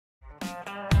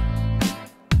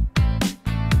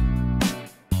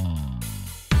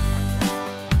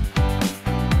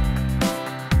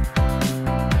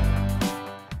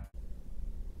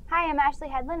Ashley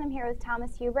Headland. I'm here with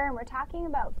Thomas Huber, and we're talking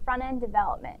about front-end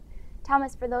development.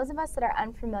 Thomas, for those of us that are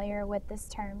unfamiliar with this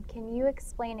term, can you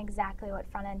explain exactly what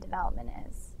front-end development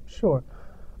is? Sure.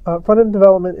 Front-end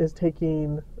development is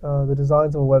taking the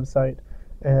designs of a website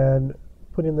and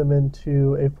putting them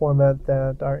into a format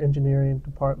that our engineering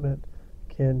department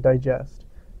can digest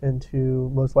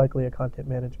into most likely a content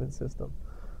management system.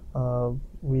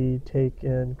 We take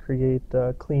and create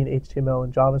clean HTML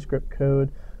and JavaScript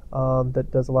code that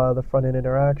does a lot of the front-end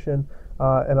interaction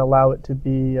and allow it to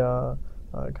be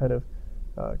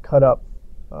cut up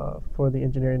for the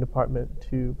engineering department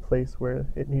to place where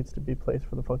it needs to be placed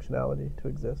for the functionality to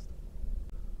exist.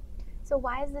 So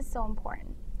why is this so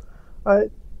important?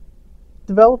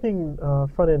 Developing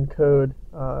front-end code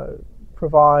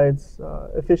provides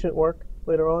efficient work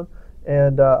later on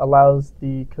and allows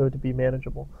the code to be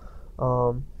manageable.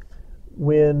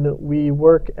 When we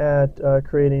work at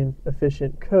creating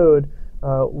efficient code,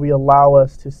 we allow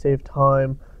us to save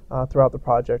time throughout the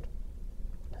project.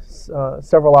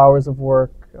 Several hours of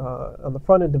work on the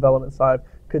front-end development side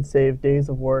could save days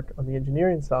of work on the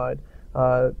engineering side,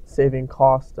 saving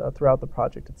cost throughout the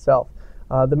project itself.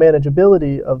 The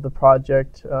manageability of the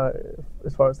project,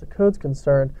 as far as the code's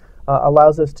concerned,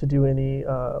 allows us to do any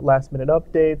last-minute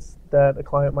updates that a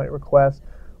client might request,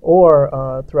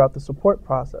 or throughout the support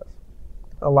process,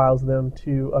 allows them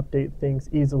to update things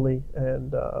easily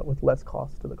and with less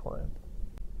cost to the client.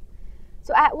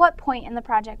 So at what point in the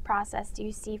project process do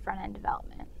you see front-end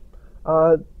development?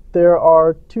 There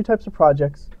are two types of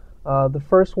projects. The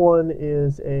first one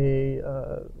is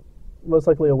most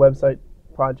likely a website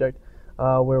project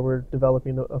where we're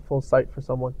developing a full site for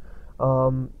someone.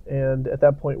 And at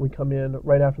that point we come in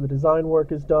right after the design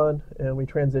work is done and we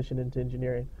transition into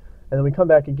engineering. And then we come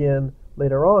back again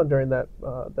later on during that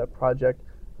project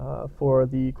for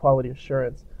the quality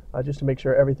assurance, just to make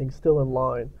sure everything's still in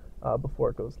line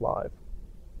before it goes live.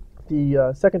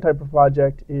 The second type of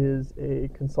project is a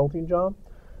consulting job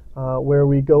where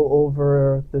we go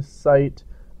over the site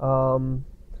and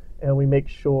we make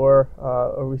sure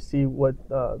or we see what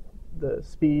the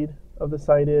speed of the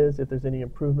site is, if there's any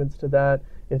improvements to that,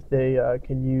 if they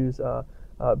can use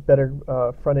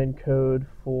better front-end code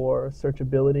for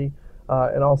searchability,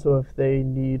 and also if they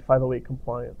need 508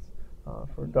 compliance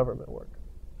for government work.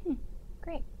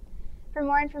 Great. For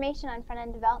more information on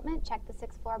front-end development, check the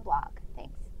 6th Floor blog.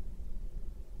 Thanks.